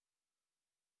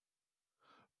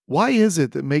Why is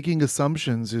it that making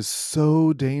assumptions is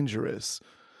so dangerous?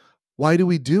 Why do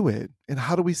we do it? And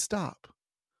how do we stop?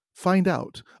 Find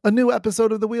out. A new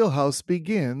episode of The Wheelhouse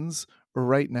begins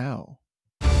right now.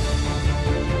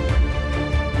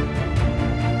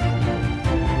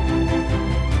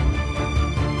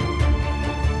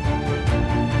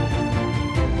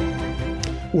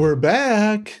 We're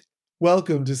back.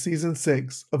 Welcome to season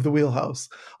 6 of The Wheelhouse.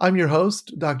 I'm your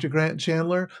host, Dr. Grant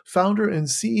Chandler, founder and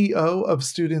CEO of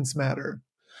Students Matter.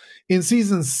 In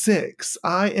season 6,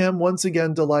 I am once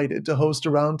again delighted to host a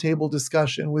roundtable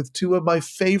discussion with two of my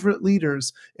favorite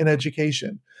leaders in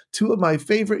education, two of my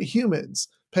favorite humans,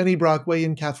 Penny Brockway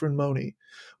and Catherine Money.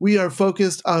 We are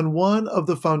focused on one of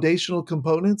the foundational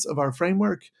components of our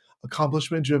framework,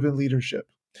 accomplishment-driven leadership.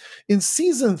 In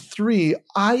season 3,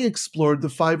 I explored the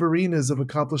 5 arenas of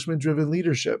accomplishment-driven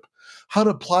leadership, how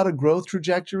to plot a growth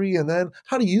trajectory, and then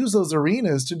how to use those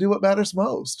arenas to do what matters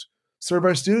most, serve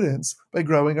our students by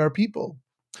growing our people.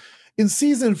 In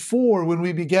season 4, when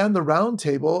we began the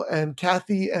roundtable and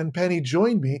Kathy and Penny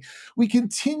joined me, we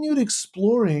continued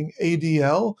exploring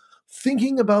ADL,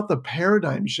 thinking about the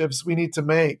paradigm shifts we need to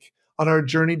make on our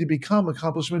journey to become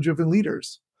accomplishment-driven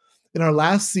leaders. In our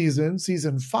last season,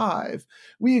 season 5,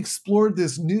 we explored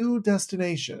this new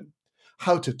destination,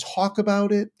 how to talk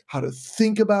about it, how to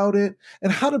think about it,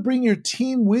 and how to bring your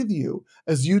team with you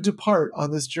as you depart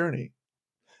on this journey.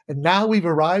 And now we've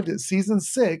arrived at season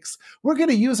 6. We're going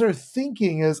to use our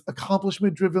thinking as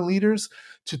accomplishment driven leaders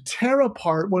to tear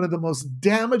apart one of the most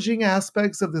damaging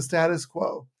aspects of the status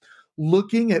quo,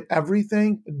 looking at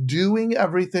everything, doing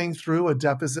everything through a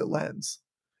deficit lens.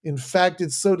 In fact,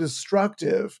 it's so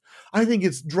destructive. I think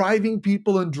it's driving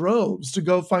people in droves to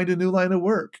go find a new line of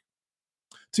work.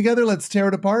 Together, let's tear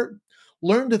it apart.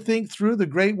 Learn to think through the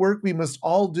great work we must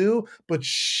all do, but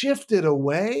shift it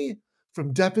away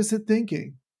from deficit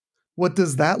thinking. What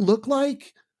does that look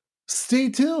like? Stay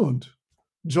tuned.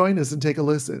 Join us and take a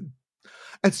listen.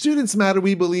 At Students Matter,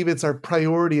 we believe it's our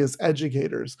priority as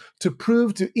educators to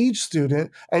prove to each student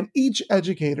and each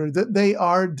educator that they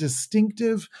are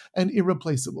distinctive and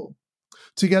irreplaceable.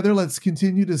 Together, let's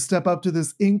continue to step up to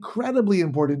this incredibly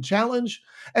important challenge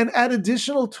and add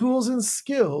additional tools and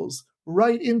skills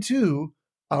right into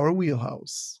our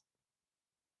wheelhouse.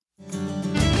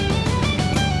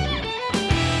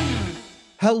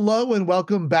 Hello and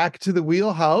welcome back to the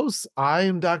Wheelhouse. I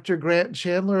am Dr. Grant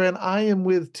Chandler and I am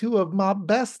with two of my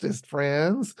bestest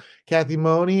friends, Kathy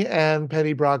Money and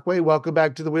Penny Brockway. Welcome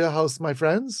back to the Wheelhouse, my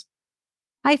friends.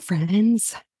 Hi,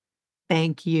 friends.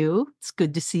 Thank you. It's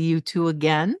good to see you two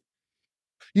again.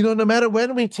 You know, no matter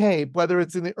when we tape, whether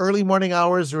it's in the early morning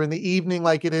hours or in the evening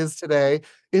like it is today,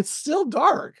 it's still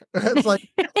dark. It's like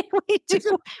we do. it's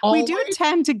just We do always,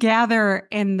 tend to gather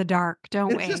in the dark,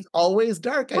 don't it's we? just always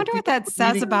dark. I wonder feel what that like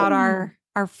says reading about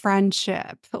our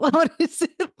friendship. What is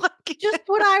it like? Just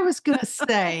what I was going to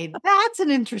say. That's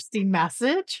an interesting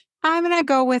message. I'm gonna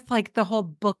go with like the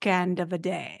whole bookend of a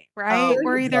day, right? there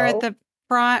We're you either at go. the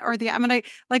front or I'm gonna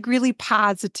like really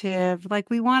positive. Like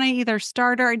we want to either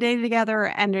start our day together or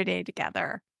end our day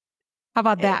together. How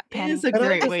about that, It Penny? is a And I'm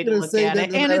great just way to going to look say at that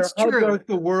it. no And matter it's how true. dark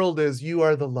the world is, you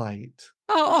are the light.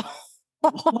 Oh,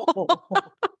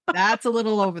 That's a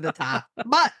little over the top,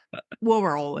 but we'll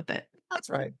roll with it. That's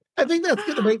right. I think that's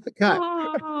going to make the cut.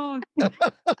 oh.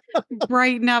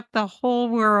 Brighten up the whole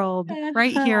world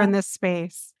right here in this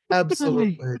space.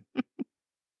 Absolutely.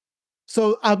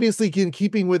 So obviously, in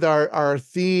keeping with our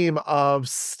theme of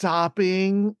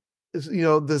stopping,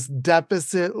 this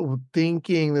deficit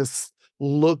thinking, this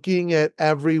looking at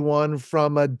everyone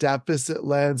from a deficit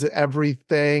lens, at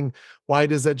everything. Why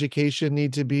does education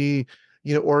need to be,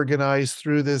 organized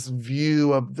through this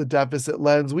view of the deficit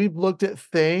lens? We've looked at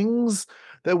things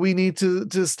that we need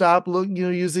to stop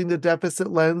using the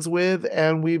deficit lens with,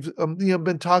 and we've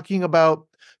been talking about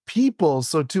people.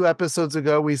 So 2 episodes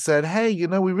ago, we said, hey,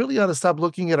 we really ought to stop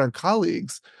looking at our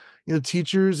colleagues,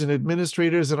 teachers and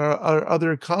administrators and our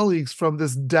other colleagues from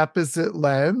this deficit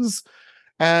lens.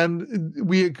 And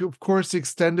we, of course,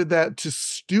 extended that to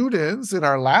students in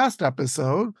our last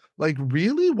episode. Like,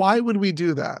 really? Why would we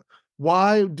do that?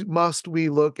 Why must we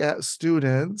look at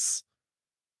students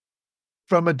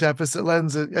from a deficit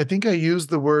lens? I think I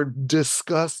used the word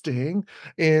disgusting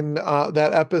in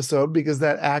that episode because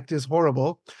that act is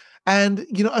horrible. And,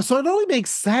 so it only makes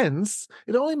sense.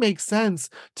 It only makes sense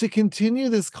to continue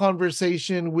this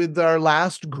conversation with our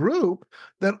last group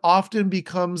that often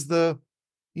becomes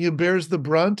bears the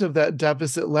brunt of that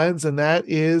deficit lens. And that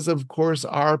is, of course,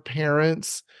 our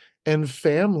parents and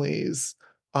families.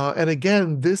 And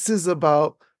again, this is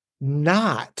about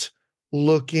not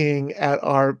looking at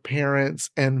our parents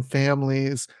and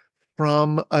families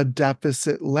from a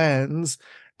deficit lens.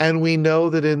 And we know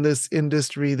that in this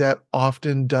industry, that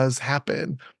often does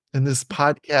happen. And this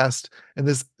podcast and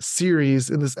this series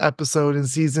and this episode and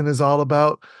season is all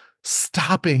about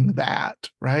stopping that,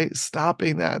 right?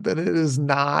 Stopping that, that is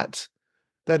not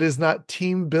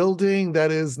team building,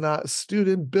 that is not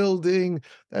student building.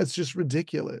 That's just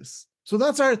ridiculous. So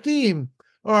that's our theme.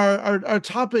 Our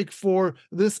topic for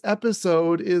this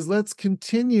episode is let's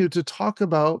continue to talk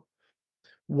about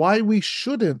why we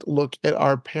shouldn't look at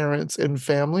our parents and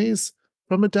families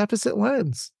from a deficit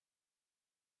lens.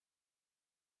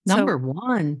 Number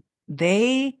one,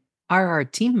 they are our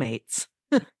teammates.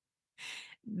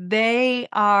 They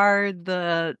are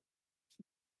but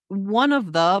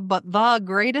the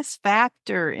greatest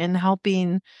factor in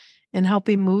helping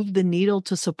move the needle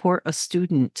to support a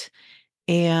student.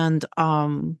 And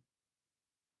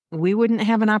we wouldn't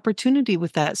have an opportunity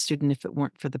with that student if it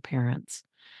weren't for the parents.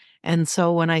 And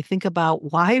so when I think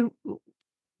about why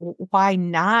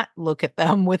not look at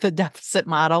them with a deficit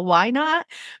model? Why not?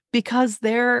 Because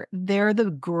they're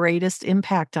the greatest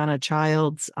impact on a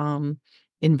child's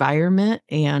environment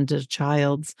and a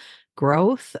child's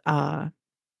growth. So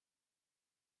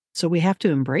we have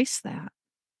to embrace that.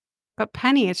 But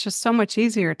Penny, it's just so much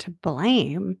easier to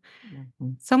blame.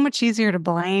 Mhm. So much easier to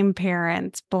blame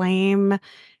parents, blame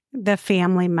the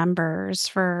family members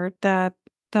for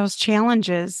those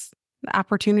challenges,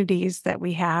 opportunities that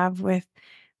we have with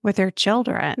their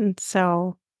children.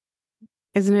 So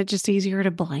isn't it just easier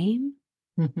to blame?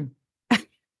 Mhm.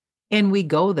 And we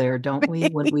go there, don't we,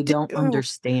 when We we don't do.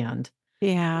 understand.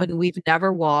 Yeah. When we've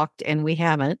never walked, and we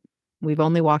haven't, we've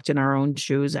only walked in our own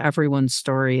shoes. Everyone's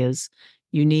story is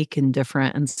unique and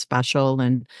different and special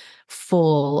and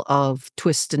full of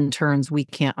twists and turns we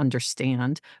can't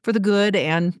understand, for the good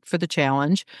and for the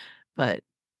challenge. But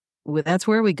that's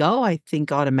where we go, I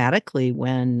think, automatically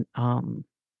when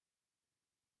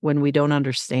we don't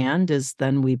understand, is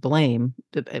then we blame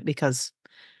because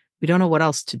we don't know what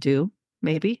else to do,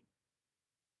 maybe.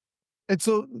 And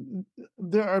so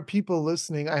there are people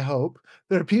listening, I hope.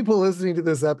 There are people listening to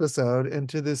this episode and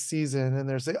to this season, and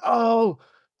they're saying,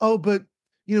 but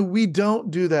we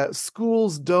don't do that.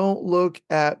 Schools don't look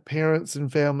at parents and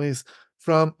families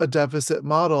from a deficit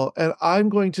model. And I'm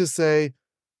going to say,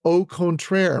 au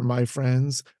contraire, my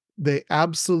friends, they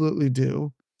absolutely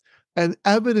do. And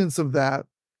evidence of that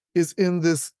is in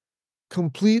this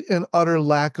complete and utter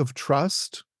lack of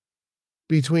trust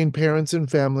between parents and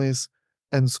families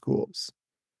and schools,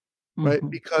 right? Mhm.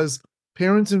 Because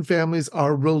parents and families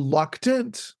are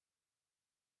reluctant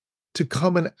to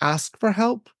come and ask for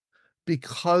help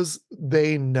because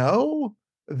they know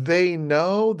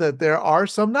that there are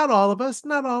some, not all of us,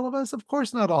 of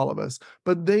course, not all of us,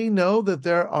 but they know that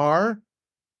there are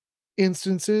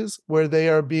instances where they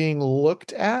are being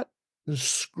looked at,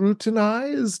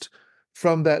 scrutinized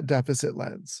from that deficit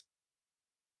lens.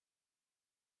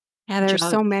 Yeah, there's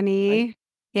Judge, so right? many.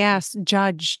 Yes,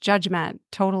 judgment.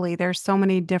 Totally. There's so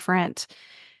many different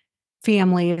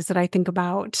families that I think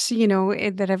about,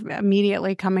 that have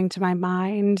immediately coming to my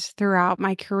mind throughout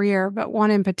my career, but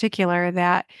one in particular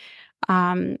that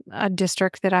a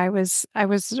district that I was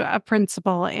a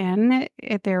principal in,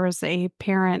 there was a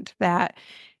parent that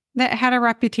had a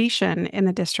reputation in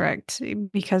the district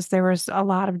because there was a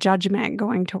lot of judgment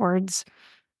going towards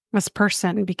this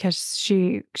person because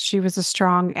she was a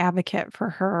strong advocate for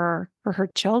her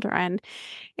children.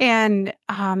 And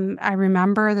I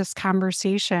remember this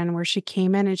conversation where she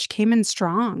came in and she came in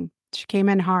strong. She came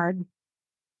in hard.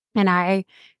 And I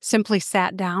simply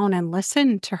sat down and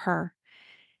listened to her.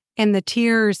 And the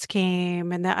tears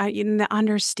came and the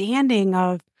understanding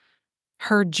of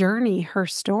her journey, her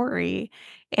story,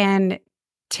 and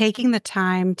taking the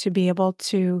time to be able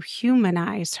to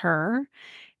humanize her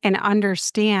and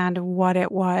understand what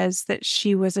it was that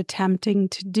she was attempting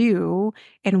to do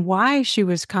and why she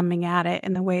was coming at it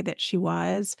in the way that she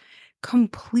was,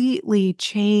 completely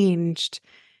changed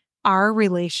our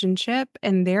relationship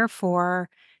and therefore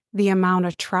the amount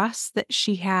of trust that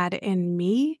she had in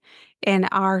me, in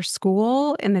our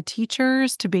school, in the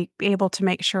teachers to be able to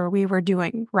make sure we were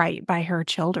doing right by her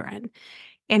children.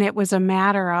 And it was a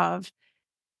matter of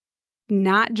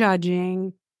not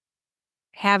judging,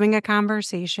 having a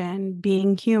conversation,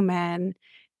 being human,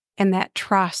 and that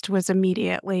trust was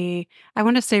immediately, I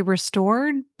want to say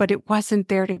restored, but it wasn't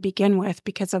there to begin with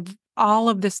because of all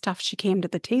of the stuff she came to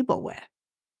the table with.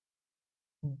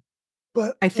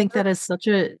 But I think that is such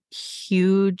a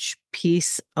huge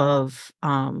piece of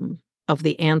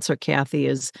the answer, Kathy,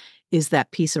 is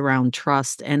that piece around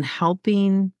trust and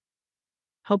helping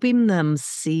them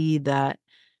see that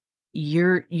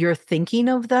you're thinking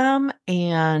of them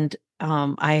and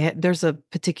There's a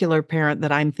particular parent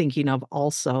that I'm thinking of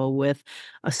also with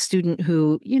a student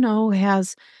who,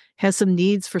 has some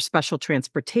needs for special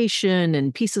transportation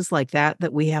and pieces like that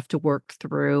that we have to work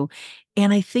through.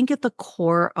 And I think at the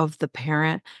core of the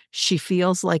parent, she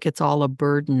feels like it's all a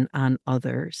burden on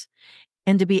others.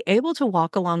 And to be able to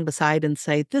walk along beside and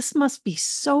say, "This must be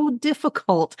so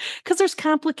difficult," because there's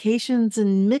complications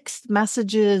and mixed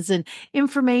messages and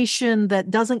information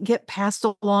that doesn't get passed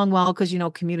along well because,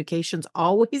 communication's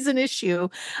always an issue.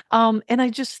 And I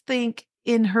just think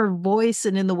in her voice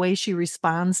and in the way she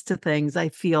responds to things, I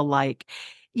feel like,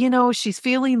 she's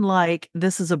feeling like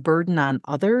this is a burden on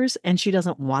others, and she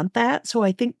doesn't want that. So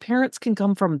I think parents can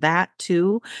come from that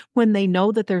too when they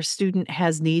know that their student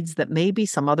has needs that maybe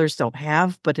some others don't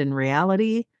have, but in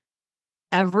reality,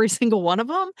 every single one of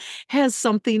them has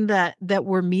something that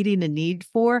we're meeting a need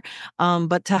for.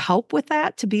 But to help with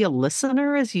that, to be a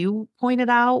listener, as you pointed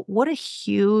out,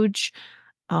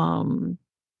 um,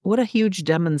 what a huge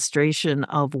demonstration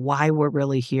of why we're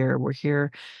really here.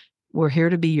 We're here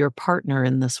to be your partner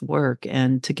in this work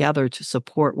and together to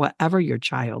support whatever your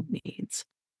child needs.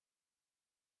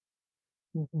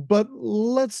 But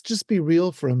let's just be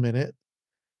real for a minute.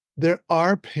 There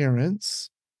are parents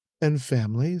and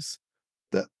families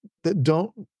that that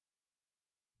don't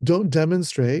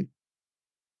demonstrate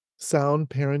sound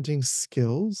parenting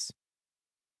skills.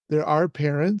 There are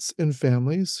parents and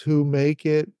families who make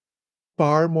it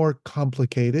far more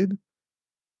complicated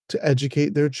to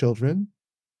educate their children.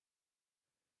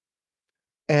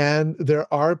 And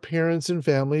there are parents and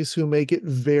families who make it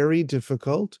very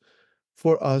difficult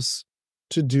for us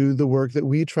to do the work that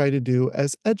we try to do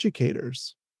as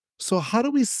educators. So, how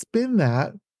do we spin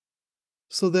that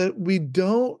so that we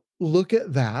don't look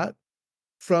at that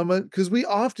from a, because we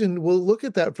often will look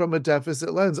at that from a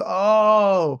deficit lens.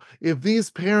 Oh, if these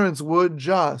parents would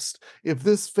just, if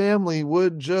this family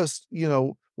would just,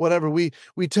 whatever, we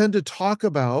tend to talk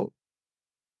about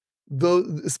those,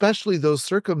 especially those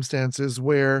circumstances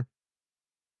where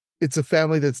it's a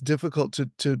family that's difficult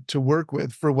to work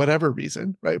with for whatever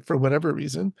reason, right? For whatever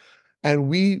reason. And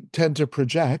we tend to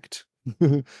project,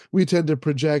 we tend to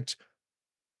project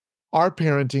our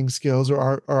parenting skills,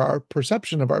 or our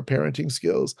perception of our parenting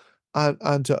skills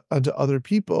onto other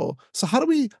people. So how do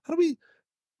we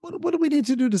what do we need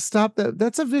to do to stop that?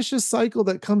 That's a vicious cycle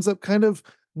that comes up kind of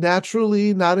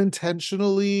naturally, not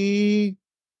intentionally.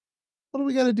 What do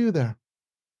we got to do there?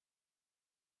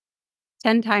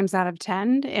 10 times out of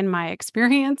 10 in my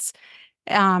experience,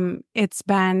 it's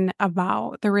been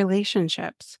about the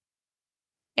relationships.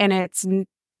 And it's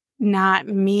not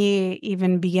me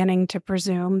even beginning to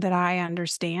presume that I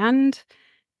understand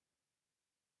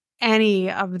any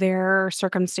of their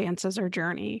circumstances or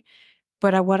journey.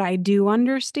 But what I do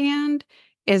understand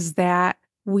is that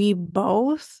we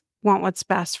both want what's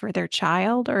best for their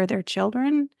child or their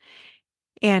children.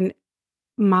 And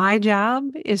my job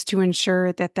is to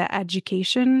ensure that the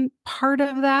education part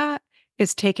of that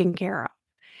is taken care of.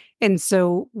 And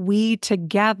so we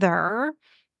together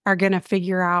are going to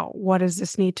figure out what does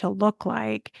this need to look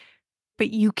like. But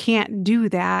you can't do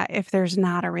that if there's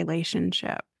not a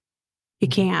relationship. You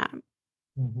Mhm, can't.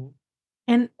 mhm.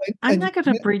 And I'm And not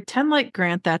gonna pretend like,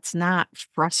 Grant, that's not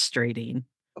frustrating,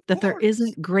 of that there course.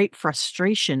 isn't great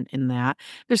frustration in that.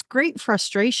 There's great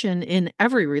frustration in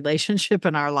every relationship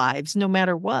in our lives, no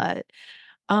matter what.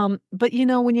 But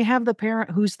when you have the parent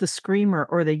who's the screamer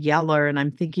or the yeller, and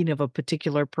I'm thinking of a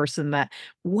particular person that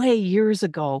way years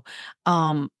ago,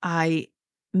 I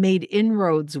made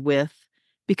inroads with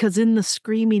because in the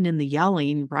screaming and the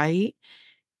yelling, right?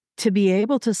 To be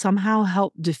able to somehow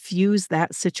help diffuse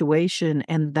that situation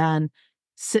and then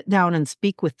sit down and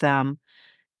speak with them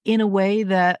in a way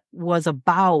that was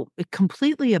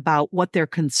completely about what their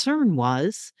concern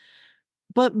was.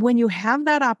 But when you have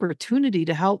that opportunity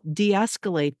to help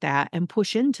de-escalate that and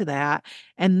push into that,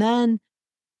 and then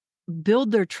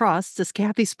build their trust, as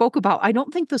Kathy spoke about, I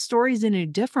don't think the story's any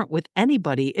different with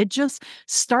anybody. It just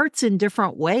starts in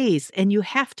different ways, and you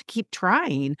have to keep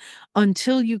trying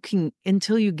until you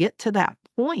get to that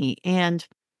point. And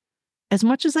as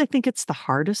much as I think it's the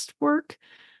hardest work,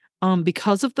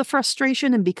 because of the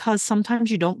frustration and because sometimes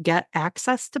you don't get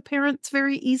access to parents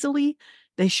very easily.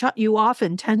 They shut you off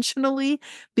intentionally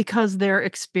because their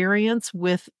experience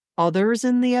with others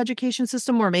in the education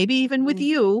system, or maybe even with Mm.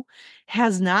 you,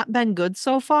 has not been good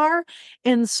so far.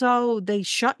 And so they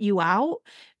shut you out.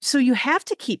 So you have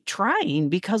to keep trying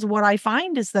because what I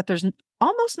find is that there's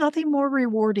almost nothing more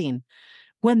rewarding.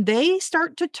 When they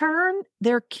start to turn,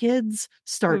 their kids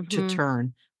start to Mhm.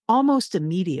 turn almost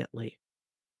immediately.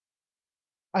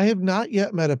 I have not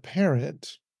yet met a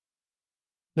parent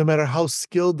no matter how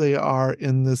skilled they are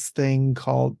in this thing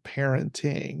called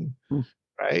parenting, Mm.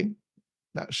 right?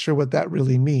 Not sure what that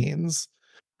really means.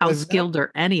 How I've not, skilled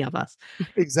are any of us?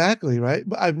 exactly, right?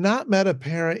 But I've not met a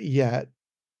parent yet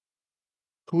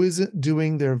who isn't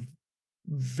doing their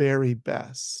very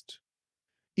best,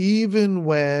 even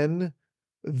when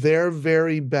their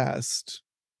very best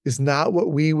is not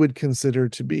what we would consider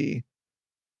to be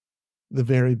the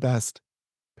very best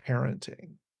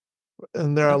parenting.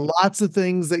 And there are Yep. lots of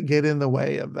things that get in the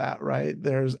way of that, right?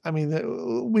 I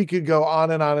mean, we could go on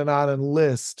and on and on and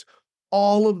list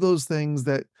all of those things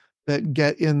that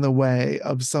get in the way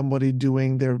of somebody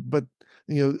doing their, but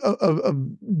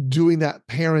of doing that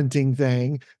parenting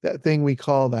thing, that thing we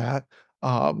call that,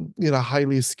 in a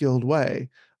highly skilled way.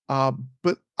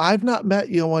 But I've not met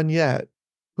one yet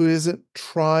who isn't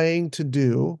trying to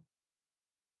do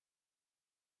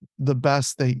the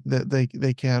best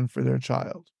they can for their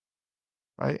child.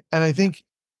 Right? And I think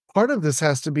part of this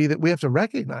has to be that we have to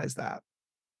recognize that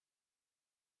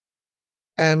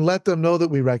and let them know that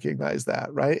we recognize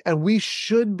that, right? And we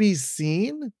should be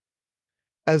seen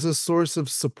as a source of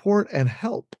support and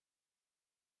help.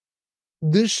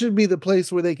 This should be the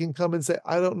place where they can come and say,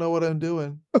 I don't know what I'm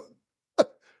doing, Mhm.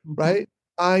 right?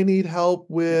 I need help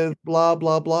with blah,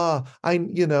 blah, blah.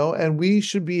 And we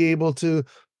should be able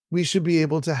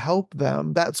to help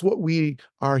them. That's what we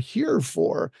are here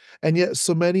for. And yet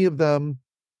so many of them,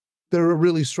 they're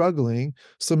really struggling.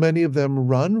 So many of them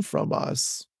run from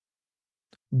us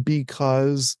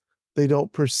because they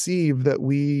don't perceive that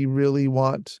we really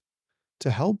want to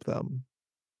help them.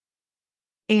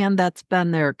 And that's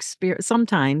been their experience.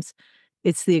 Sometimes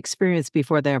it's the experience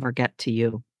before they ever get to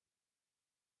you.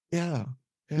 Yeah.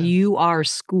 Yeah. You are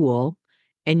school,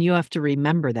 and you have to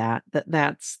remember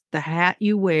that's the hat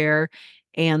you wear,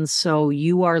 and so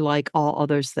you are like all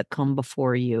others that come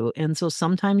before you, and so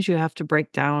sometimes you have to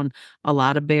break down a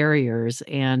lot of barriers,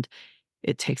 and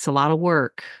it takes a lot of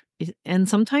work. And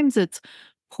sometimes it's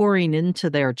pouring into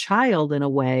their child in a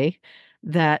way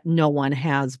that no one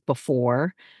has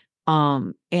before.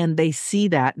 And they see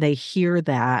that, they hear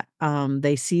that,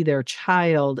 they see their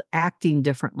child acting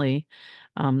differently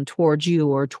towards you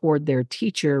or toward their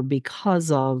teacher because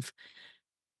of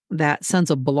that sense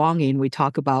of belonging we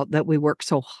talk about that we work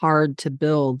so hard to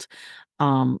build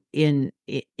in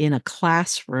a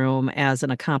classroom as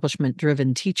an accomplishment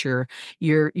driven teacher.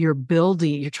 You're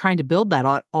trying to build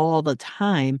that all the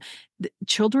time.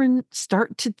 Children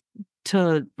start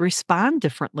to respond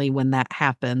differently when that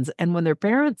happens, and when their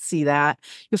parents see that,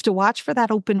 you have to watch for that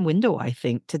open window, I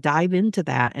think, to dive into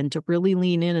that and to really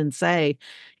lean in and say,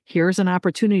 here's an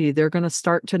opportunity. They're going to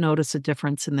start to notice a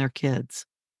difference in their kids.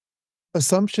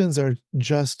 Assumptions are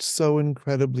just so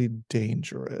incredibly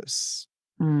dangerous.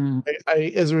 Mm.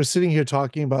 As we're sitting here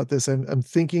talking about this, I'm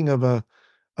thinking of a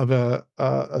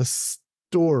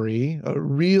story, a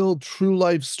real true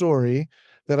life story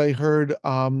that I heard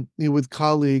with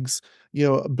colleagues.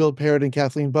 Bill Parrott and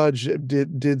Kathleen Budge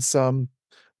did some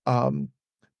um,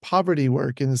 poverty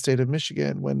work in the state of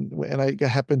Michigan and I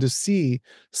happened to see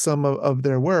some of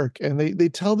their work, and they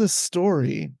tell this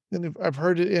story, and I've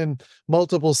heard it in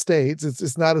multiple states.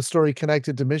 It's not a story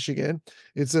connected to Michigan.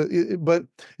 But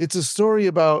it's a story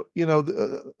about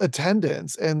the,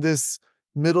 attendance, and this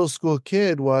middle school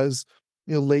kid was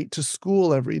late to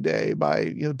school every day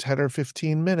by 10 or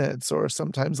 15 minutes, or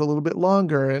sometimes a little bit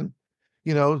longer, and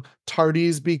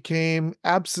tardies became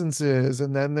absences,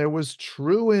 and then there was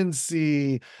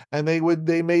truancy, and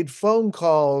they made phone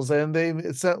calls, and they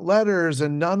sent letters,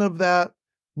 and none of that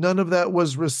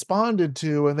was responded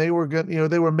to, and they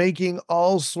were making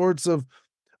all sorts of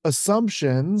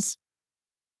assumptions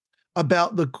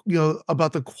about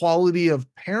the quality of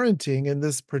parenting in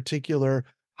this particular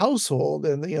household,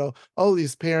 and oh,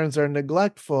 these parents are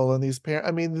neglectful, and these parents,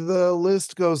 I mean, the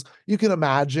list goes. You can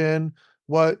imagine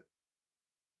what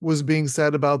was being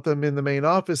said about them in the main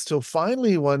office, till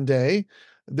finally one day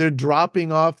they're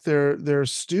dropping off their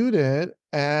student,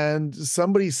 and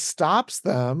somebody stops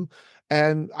them.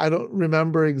 And I don't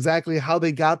remember exactly how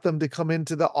they got them to come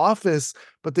into the office,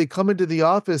 but they come into the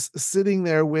office sitting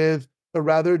there with a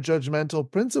rather judgmental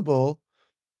principal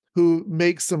who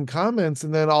makes some comments,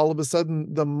 and then all of a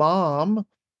sudden the mom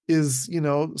is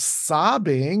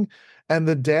sobbing, and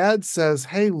the dad says,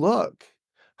 hey, look,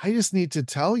 I just need to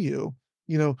tell you,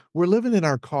 we're living in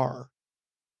our car.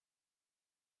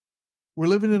 We're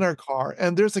living in our car,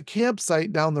 and there's a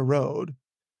campsite down the road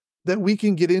that we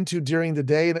can get into during the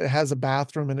day, and it has a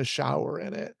bathroom and a shower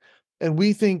in it. And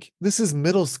we think this is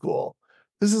middle school.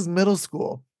 This is middle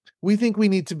school. We think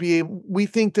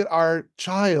that our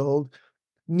child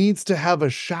needs to have a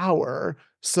shower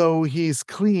so he's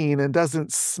clean and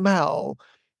doesn't smell,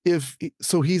 if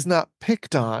so he's not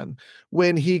picked on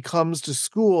when he comes to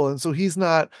school, and so he's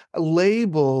not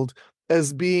labeled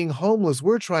as being homeless.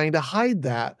 We're trying to hide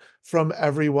that from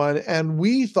everyone, and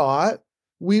we thought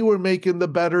we were making the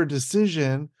better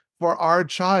decision for our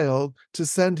child to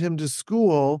send him to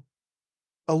school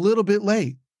a little bit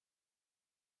late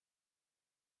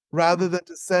rather than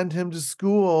to send him to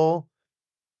school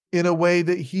in a way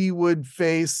that he would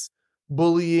face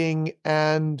bullying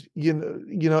and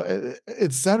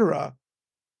etc.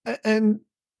 And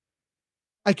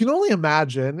I can only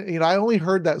imagine, I only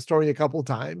heard that story a couple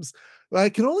times, but I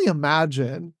can only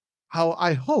imagine how,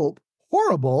 I hope,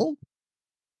 horrible,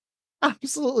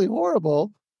 absolutely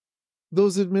horrible,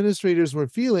 those administrators were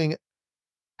feeling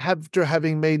after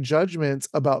having made judgments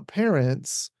about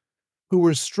parents who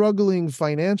were struggling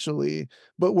financially,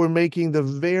 but were making the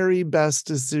very best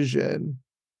decision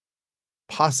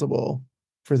possible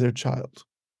for their child.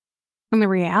 And the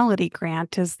reality,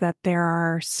 Grant, is that there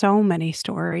are so many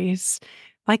stories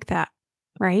like that,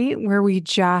 right? Where we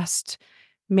just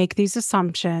make these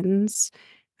assumptions.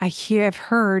 I've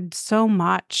heard so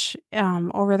much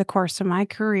over the course of my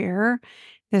career.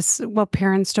 This, well,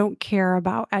 parents don't care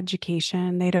about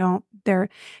education. They don't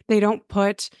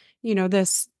put,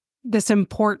 this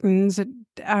importance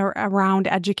around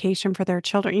education for their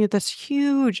children. This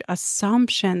huge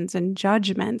assumptions and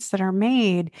judgments that are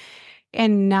made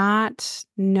and not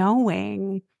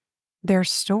knowing their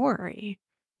story,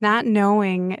 not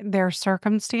knowing their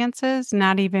circumstances,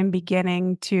 not even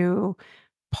beginning to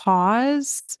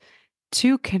pause,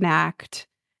 to connect,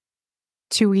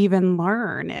 to even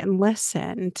learn and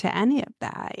listen to any of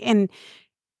that. And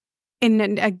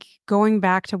going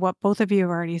back to what both of you have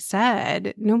already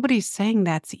said, nobody's saying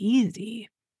that's easy.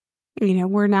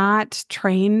 We're not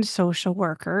trained social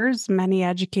workers. Many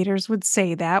educators would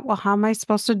say that. Well, how am I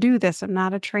supposed to do this? I'm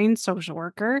not a trained social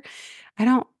worker. I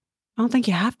don't I don't think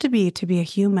you have to be a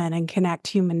human and connect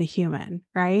human to human,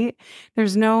 right?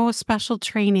 There's no special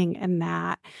training in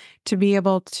that to be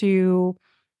able to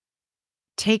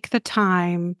take the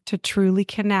time to truly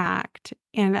connect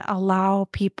and allow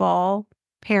people,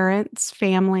 parents,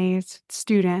 families,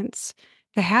 students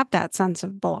to have that sense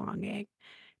of belonging,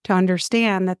 to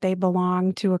understand that they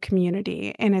belong to a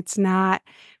community. And it's not,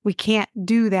 we can't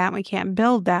do that. We can't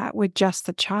build that with just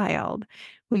the child.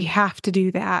 We have to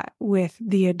do that with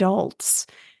the adults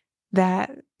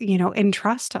that,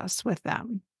 entrust us with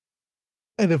them.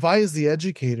 And if I, as the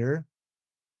educator,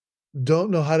 don't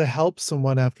know how to help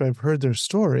someone after I've heard their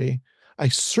story, I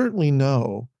certainly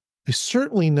know, I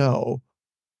certainly know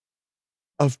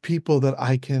of people that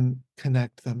I can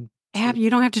connect them to. You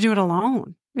don't have to do it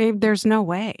alone. There's no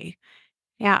way.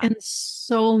 Yeah. And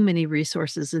so many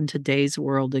resources in today's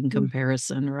world in Mm.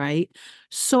 comparison, right?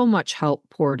 So much help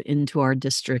poured into our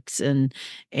districts and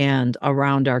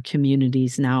around our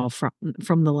communities now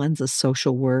from the lens of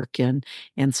social work and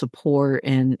support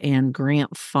and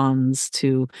grant funds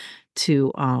to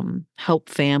help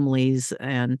families.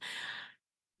 And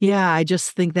yeah, I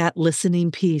just think that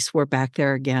listening piece, we're back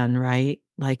there again, right?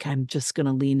 Like, I'm just going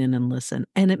to lean in and listen.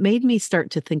 And it made me start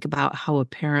to think about how a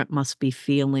parent must be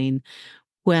feeling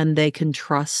when they can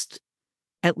trust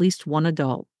at least one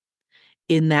adult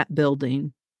in that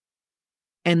building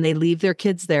and they leave their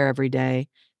kids there every day.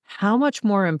 How much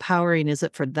more empowering is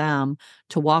it for them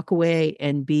to walk away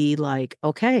and be like,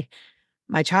 okay,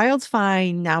 my child's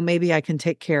fine. Now maybe I can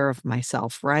take care of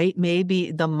myself, right?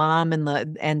 Maybe the mom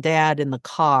and dad in the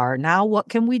car. Now what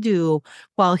can we do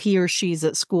while he or she's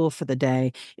at school for the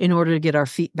day in order to get our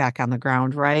feet back on the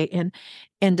ground, right? And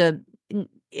n-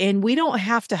 and we don't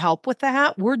have to help with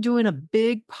that. We're doing a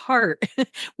big part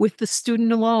with the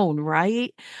student alone,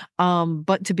 right?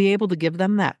 But to be able to give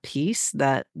them that peace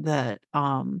that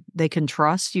they can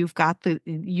trust, you've got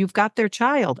their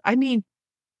child. I mean,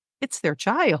 it's their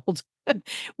child. Well,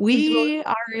 We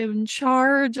are in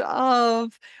charge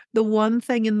of the one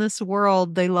thing in this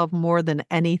world they love more than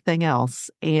anything else,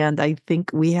 and I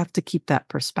think we have to keep that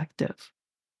perspective.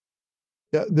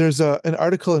 yeah, there's an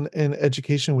article in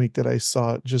Education Week that I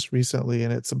saw just recently,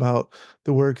 and it's about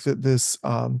the work that this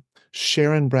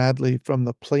Sharon Bradley from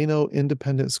the Plano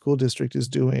Independent School District is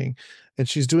doing. And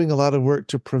she's doing a lot of work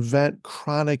to prevent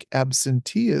chronic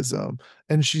absenteeism.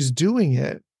 And she's doing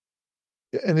it,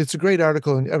 and it's a great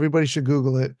article, and everybody should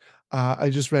Google it. I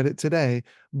just read it today.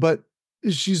 But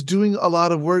she's doing a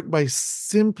lot of work by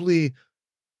simply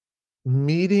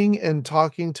meeting and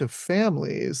talking to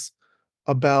families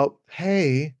about,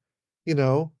 hey, you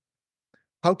know,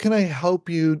 how can I help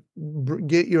you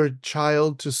get your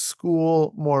child to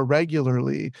school more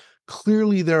regularly?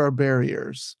 Clearly, there are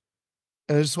barriers,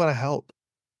 and I just want to help.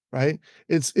 right?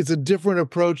 It's a different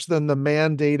approach than the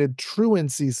mandated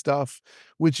truancy stuff,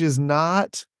 which is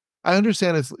not. I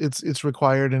understand it's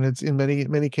required, and it's in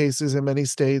many cases in many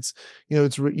states,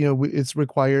 it's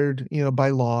required, by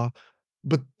law,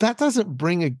 but that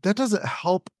doesn't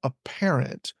help a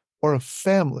parent or a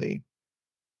family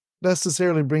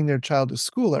necessarily bring their child to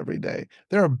school every day.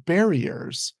 There are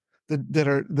barriers that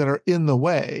are in the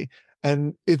way,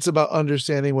 and it's about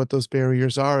understanding what those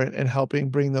barriers are, and helping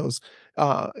bring those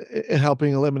and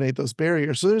helping eliminate those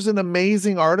barriers. So there's an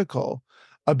amazing article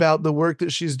about the work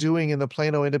that she's doing in the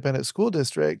Plano Independent School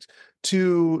District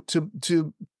to to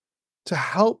to to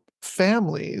help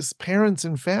families, parents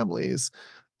and families,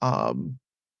 um,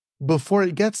 before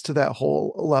it gets to that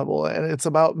whole level. And it's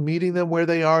about meeting them where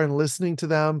they are and listening to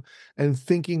them and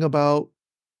thinking about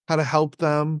how to help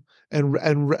them,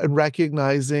 and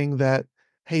recognizing that,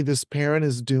 hey, this parent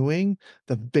is doing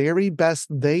the very best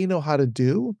they know how to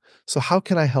do. So how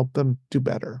can I help them do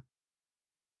better?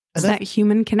 And It's that's that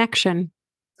human connection.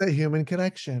 the human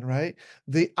connection, right?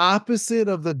 The opposite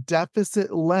of the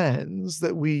deficit lens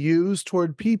that we use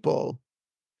toward people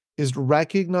is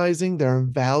recognizing their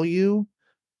value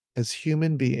as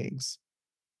human beings.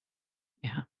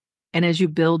 Yeah. And as you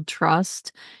build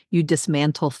trust, you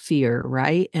dismantle fear,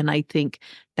 right? And I think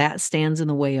that stands in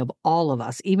the way of all of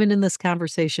us, even in this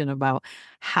conversation about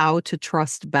how to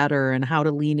trust better and how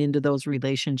to lean into those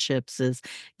relationships, is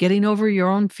getting over your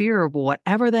own fear of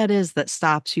whatever that is that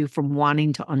stops you from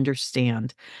wanting to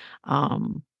understand.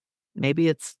 Um, Maybe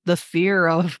it's the fear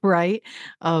of, right,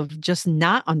 of just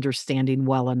not understanding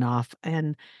well enough.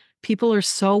 And people are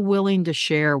so willing to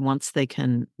share once they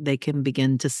can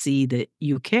begin to see that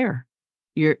you care.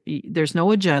 There's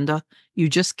no agenda, you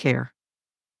just care.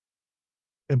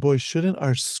 And boy, shouldn't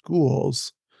our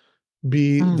schools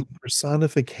be Mm. the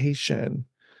personification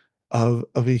of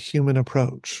a human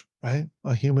approach, right?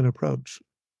 A human approach.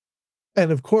 And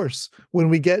of course, when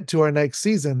we get to our next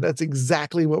season, that's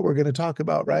exactly what we're going to talk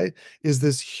about, right? Is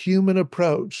this human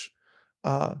approach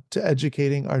to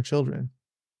educating our children.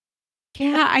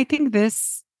 Yeah, I think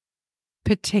this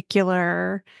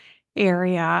particular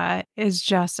area is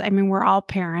just, I mean, we're all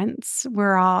parents.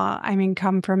 We're all, I mean,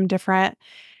 come from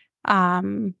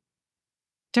um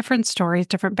different stories,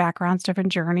 different backgrounds,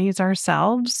 different journeys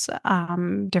ourselves,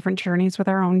 different journeys with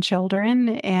our own children.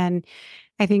 And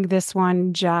I think this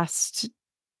one just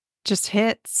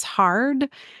hits hard.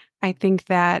 I think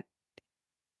that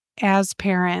as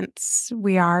parents,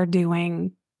 we are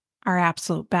doing our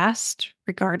absolute best,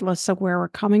 regardless of where we're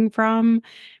coming from,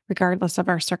 regardless of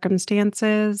our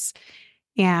circumstances.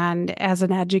 And as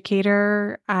an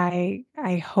educator, I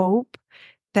hope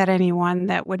that anyone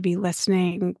that would be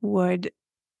listening would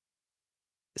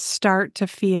start to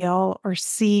feel or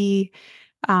see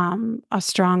a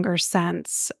stronger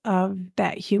sense of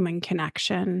that human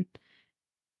connection,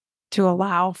 to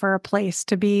allow for a place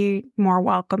to be more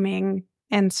welcoming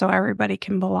and so everybody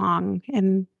can belong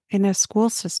in a school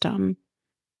system.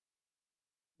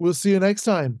 We'll see you next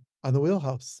time on the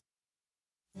Wheelhouse.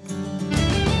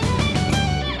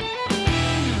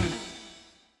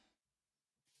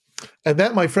 And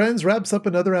that, my friends, wraps up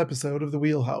another episode of the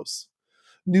Wheelhouse.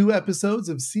 New episodes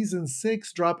of season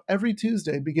 6 drop every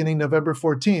Tuesday beginning November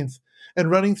 14th and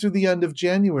running through the end of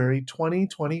January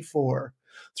 2024.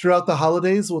 Throughout the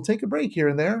holidays, we'll take a break here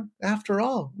and there. After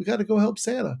all, we got to go help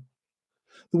Santa.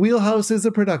 The Wheelhouse is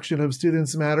a production of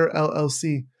Students Matter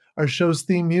LLC. Our show's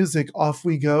theme music, Off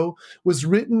We Go, was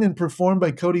written and performed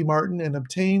by Cody Martin and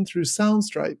obtained through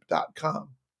soundstripe.com.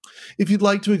 If you'd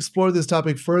like to explore this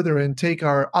topic further and take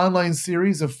our online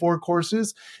series of 4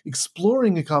 courses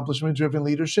exploring accomplishment driven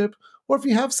leadership, or if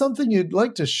you have something you'd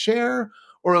like to share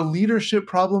or a leadership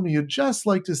problem you'd just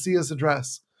like to see us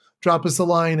address, drop us a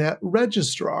line at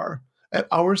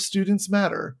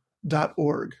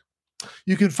registrar@ourstudentsmatter.org.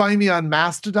 You can find me on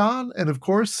Mastodon, and of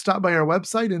course, stop by our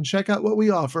website and check out what we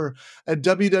offer at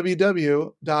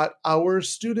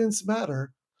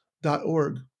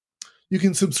www.ourstudentsmatter.org. You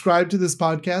can subscribe to this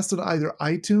podcast on either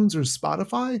iTunes or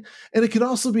Spotify, and it can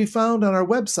also be found on our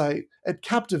website at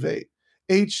Captivate,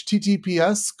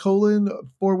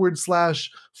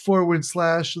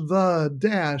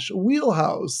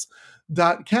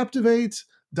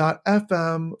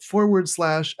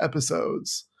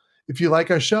 If you like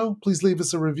our show, please leave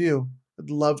us a review. I'd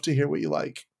love to hear what you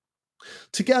like.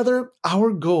 Together,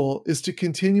 our goal is to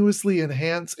continuously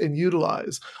enhance and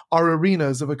utilize our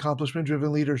arenas of accomplishment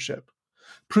driven leadership,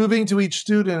 proving to each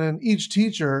student and each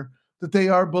teacher that they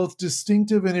are both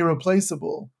distinctive and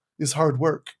irreplaceable is hard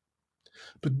work.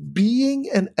 But being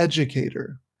an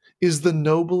educator is the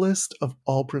noblest of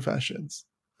all professions.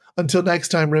 Until next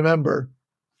time, remember,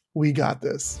 We got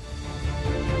this.